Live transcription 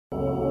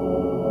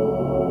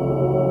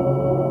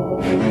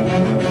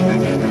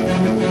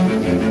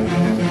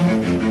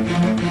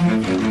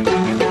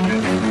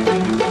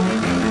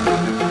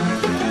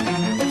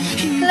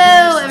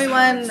Hello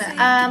everyone,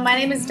 my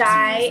name is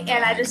Di,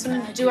 and I just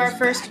wanted to do our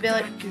first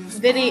video.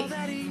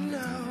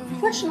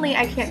 Unfortunately,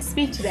 I can't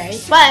speak today,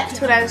 but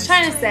what I was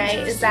trying to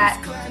say is that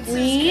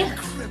we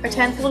are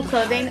Tenfold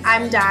Clothing.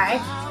 I'm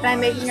Di, and I'm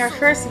making our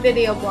first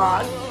video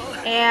blog,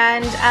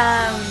 and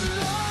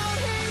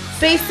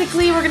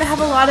basically we're going to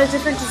have a lot of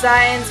different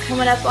designs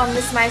coming up on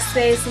this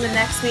MySpace in the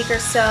next week or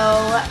so,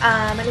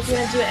 and if you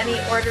want to do any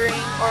ordering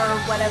or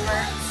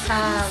whatever,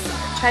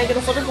 try to get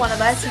a hold of one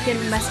of us. You can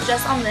message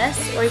us on this,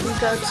 or you can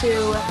go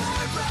to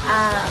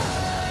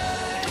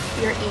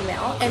your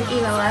email and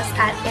email us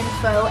at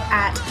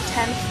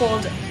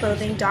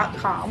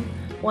info@tenfoldclothing.com,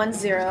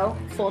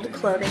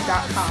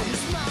 10foldclothing.com,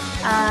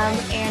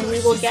 and we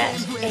will get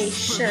a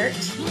shirt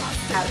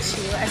out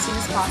to you as soon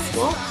as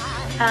possible.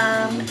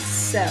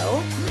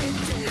 So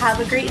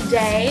have a great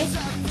day,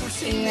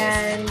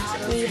 and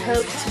we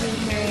hope to be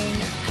hearing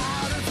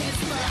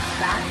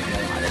back from a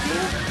lot of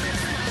you.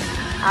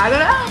 I don't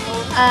know.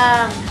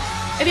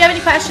 If you have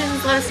any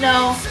questions, let us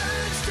know.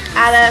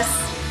 Add us.